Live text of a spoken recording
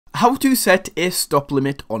how to set a stop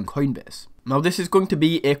limit on Coinbase. Now this is going to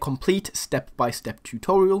be a complete step-by-step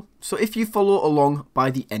tutorial, so if you follow along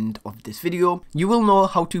by the end of this video, you will know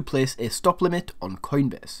how to place a stop limit on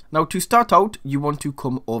Coinbase. Now to start out, you want to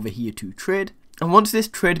come over here to trade, and once this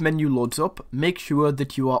trade menu loads up, make sure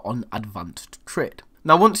that you are on advanced trade.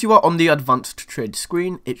 Now once you are on the advanced trade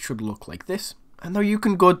screen, it should look like this, and now you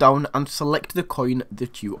can go down and select the coin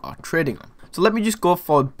that you are trading on. So let me just go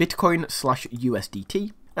for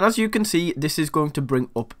Bitcoin/USDT. And as you can see, this is going to bring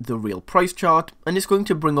up the real price chart, and it's going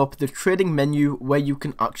to bring up the trading menu where you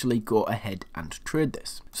can actually go ahead and trade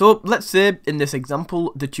this. So let's say in this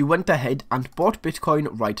example that you went ahead and bought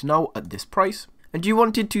Bitcoin right now at this price, and you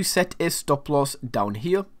wanted to set a stop loss down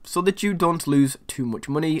here so that you don't lose too much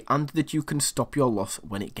money and that you can stop your loss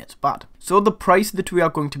when it gets bad. So the price that we are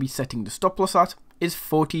going to be setting the stop loss at is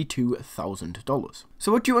 $42,000.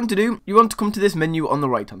 So what you want to do, you want to come to this menu on the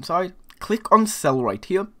right hand side, click on sell right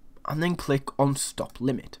here, and then click on stop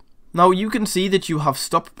limit. Now you can see that you have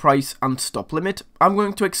stop price and stop limit. I'm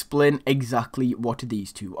going to explain exactly what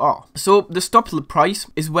these two are. So the stop price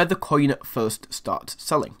is where the coin first starts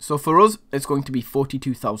selling. So for us, it's going to be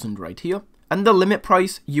 42,000 right here. And the limit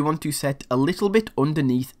price, you want to set a little bit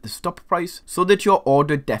underneath the stop price so that your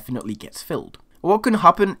order definitely gets filled. What can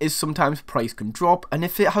happen is sometimes price can drop, and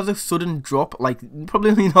if it has a sudden drop, like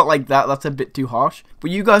probably not like that, that's a bit too harsh, but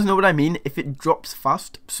you guys know what I mean. If it drops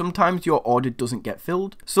fast, sometimes your order doesn't get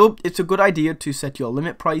filled, so it's a good idea to set your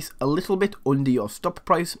limit price a little bit under your stop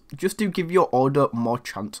price just to give your order more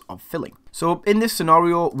chance of filling. So in this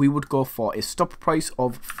scenario, we would go for a stop price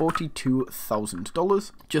of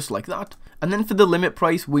 $42,000, just like that. And then for the limit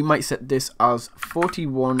price, we might set this as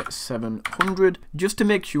 41,700 just to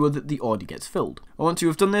make sure that the order gets filled. And once you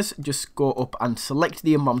have done this, just go up and select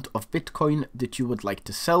the amount of Bitcoin that you would like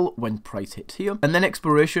to sell when price hits here. And then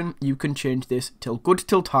expiration, you can change this till good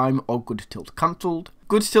till time or good till cancelled.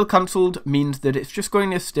 Good till cancelled means that it's just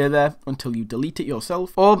going to stay there until you delete it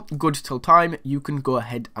yourself, or good till time, you can go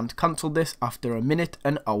ahead and cancel this after a minute,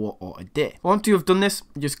 an hour, or a day. Once you have done this,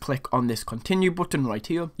 just click on this continue button right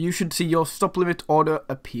here. You should see your stop limit order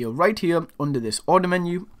appear right here under this order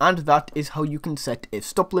menu, and that is how you can set a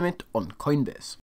stop limit on Coinbase.